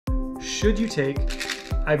Should you take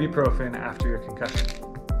ibuprofen after your concussion?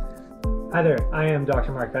 Hi there, I am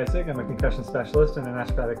Dr. Mark Isaac. I'm a concussion specialist and a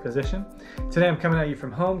naturopathic physician. Today I'm coming at you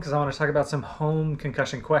from home because I want to talk about some home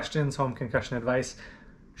concussion questions, home concussion advice.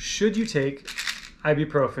 Should you take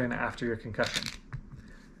ibuprofen after your concussion?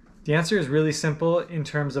 The answer is really simple in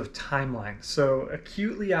terms of timeline. So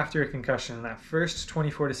acutely after a concussion, in that first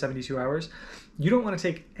 24 to 72 hours, you don't want to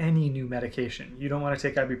take any new medication. You don't want to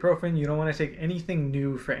take ibuprofen. You don't want to take anything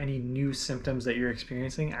new for any new symptoms that you're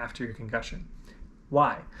experiencing after your concussion.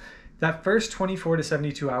 Why? That first 24 to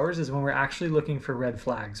 72 hours is when we're actually looking for red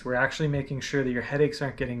flags. We're actually making sure that your headaches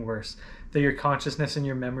aren't getting worse, that your consciousness and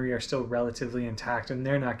your memory are still relatively intact and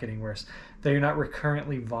they're not getting worse, that you're not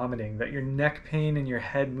recurrently vomiting, that your neck pain and your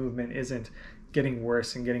head movement isn't getting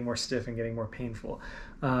worse and getting more stiff and getting more painful.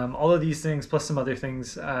 All of these things, plus some other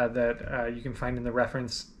things that you can find in the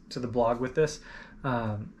reference to the blog with this,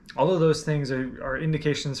 all of those things are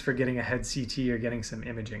indications for getting a head CT or getting some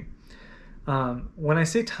imaging. When I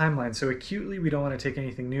say timeline, so acutely we don't want to take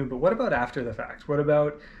anything new, but what about after the fact? What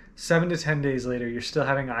about 7 to 10 days later, you're still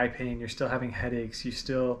having eye pain, you're still having headaches, you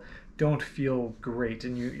still don't feel great,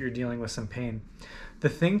 and you're dealing with some pain? The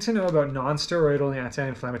thing to know about non-steroidal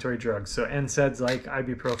anti-inflammatory drugs, so NSAIDs like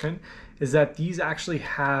ibuprofen, is that these actually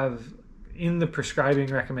have in the prescribing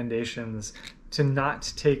recommendations to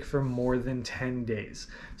not take for more than 10 days.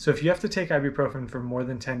 So if you have to take ibuprofen for more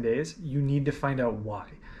than 10 days, you need to find out why.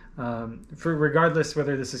 For regardless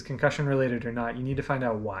whether this is concussion related or not, you need to find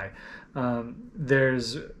out why.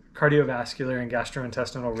 There's cardiovascular and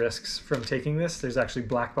gastrointestinal risks from taking this. There's actually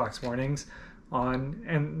black box warnings on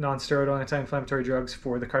non-steroidal anti-inflammatory drugs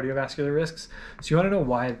for the cardiovascular risks. So you want to know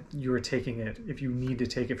why you are taking it if you need to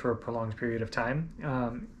take it for a prolonged period of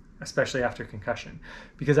time, especially after concussion.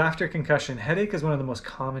 Because after concussion, headache is one of the most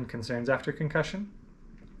common concerns after concussion.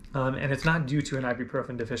 And it's not due to an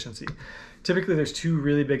ibuprofen deficiency. Typically, there's two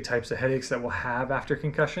really big types of headaches that we'll have after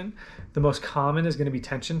concussion. The most common is going to be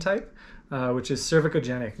tension type, which is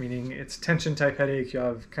cervicogenic, meaning it's tension type headache. You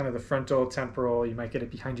have kind of the frontal, temporal, you might get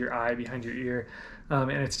it behind your eye, behind your ear.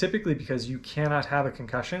 And it's typically because you cannot have a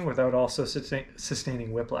concussion without also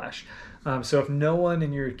sustaining whiplash. So if no one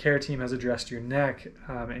in your care team has addressed your neck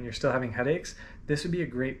and you're still having headaches, this would be a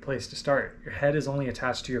great place to start. Your head is only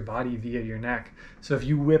attached to your body via your neck. So if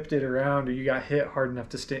you whipped it around or you got hit hard enough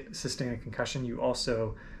to sustain a concussion, you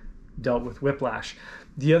also dealt with whiplash.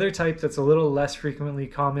 The other type that's a little less frequently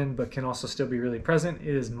common but can also still be really present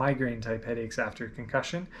is migraine type headaches after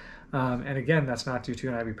concussion. And again, that's not due to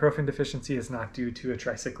an ibuprofen deficiency. It's not due to a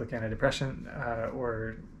tricyclic antidepressant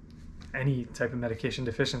or any type of medication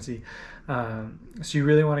deficiency. So you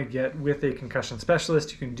really want to get with a concussion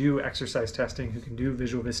specialist who can do exercise testing, who can do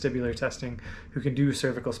visual vestibular testing, who can do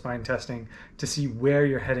cervical spine testing to see where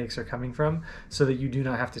your headaches are coming from so that you do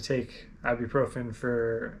not have to take ibuprofen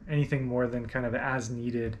for anything more than kind of as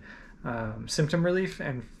needed symptom relief,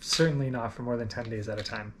 and certainly not for more than 10 days at a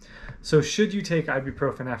time. So should you take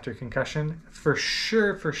ibuprofen after concussion? For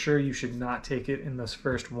sure, you should not take it in those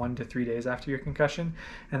first 1 to 3 days after your concussion.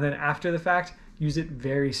 And then after the fact, use it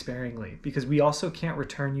very sparingly, because we also can't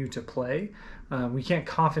return you to play. We can't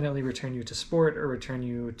confidently return you to sport or return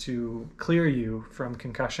you to clear you from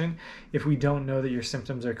concussion if we don't know that your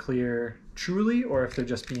symptoms are clear truly or if they're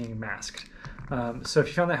just being masked. So if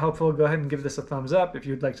you found that helpful, go ahead and give this a thumbs up. If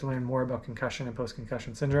you'd like to learn more about concussion and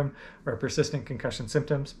post-concussion syndrome or persistent concussion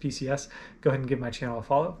symptoms, PCS, go ahead and give my channel a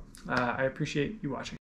follow. I appreciate you watching.